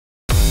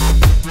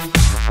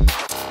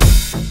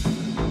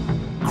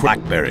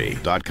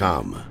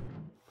CrackBerry.com.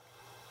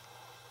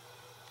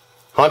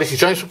 Hi, this is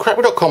James from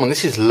CrackBerry.com, and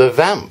this is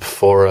Vamp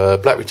for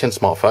BlackBerry 10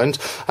 smartphones.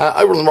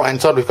 Over on the right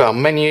hand side, we've got our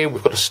menu.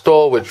 We've got a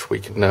store which we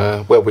can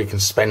where we can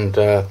spend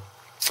the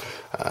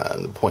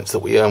points that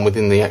we earn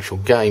within the actual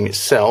game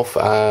itself.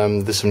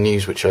 There's some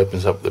news which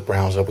opens up the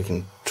browser. We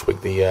can tweak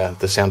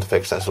the sound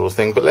effects, that sort of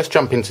thing. But let's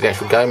jump into the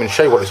actual game and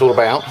show you what it's all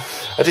about.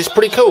 It's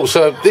pretty cool.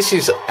 So this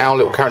is our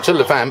little character,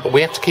 Vamp, but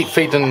we have to keep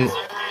feeding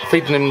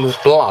him with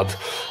blood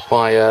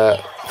by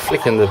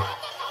flicking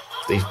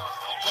these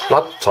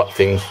blood type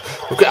things.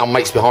 We've got our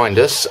mates behind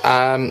us.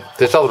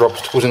 There's other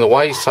obstacles in the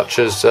way, such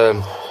as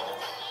those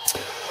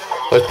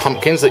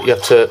pumpkins that you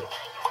have to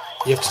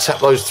tap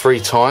those 3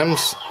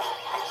 times.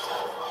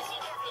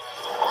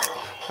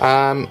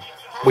 Up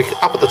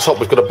at the top,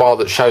 we've got a bar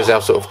that shows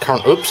our sort of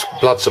current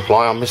blood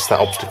supply. I missed that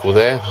obstacle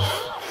there,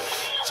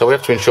 so we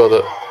have to ensure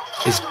that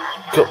he's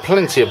got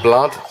plenty of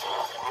blood.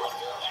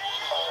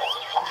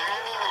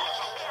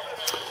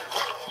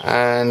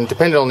 And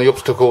depending on the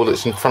obstacle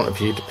that's in front of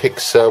you,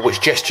 depicts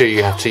which gesture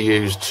you have to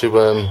use to.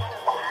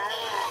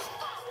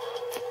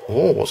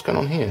 Oh, what's going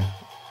on here?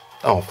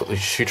 Oh, I've got the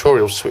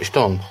tutorial switched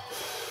on.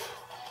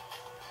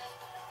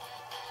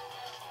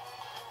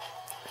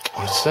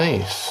 I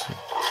see.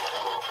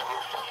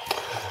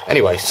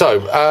 Anyway,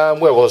 so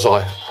where was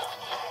I?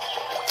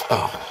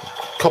 Oh,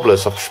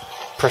 cobblers. I've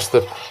pressed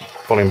the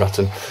volume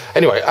button.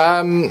 Anyway,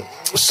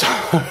 so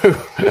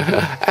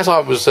as I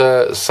was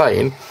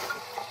saying.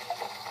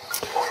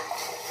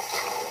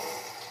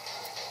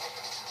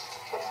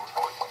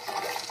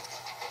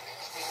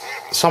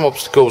 Some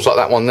obstacles like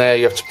that one there,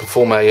 you have to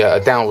perform a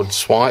downward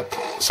swipe,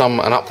 some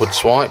an upward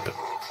swipe.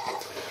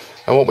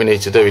 And what we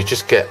need to do is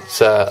just get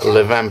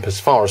Vamp as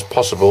far as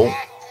possible.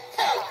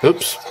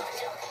 Oops.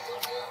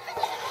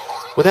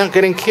 Without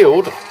getting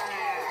killed.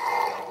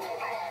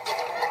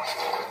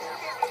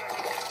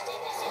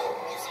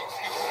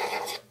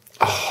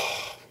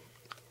 Oh,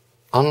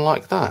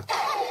 unlike that.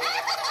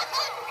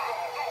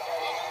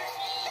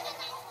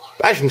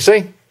 But as you can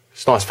see,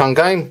 it's a nice fun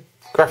game.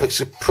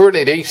 Graphics are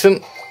pretty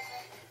decent.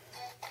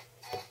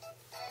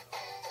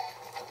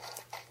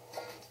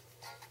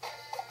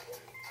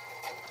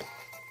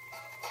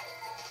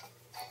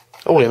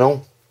 All in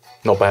all,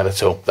 not bad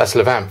at all. That's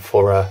Vamp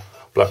for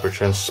BlackBerry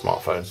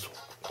smartphones.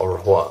 Au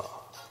revoir.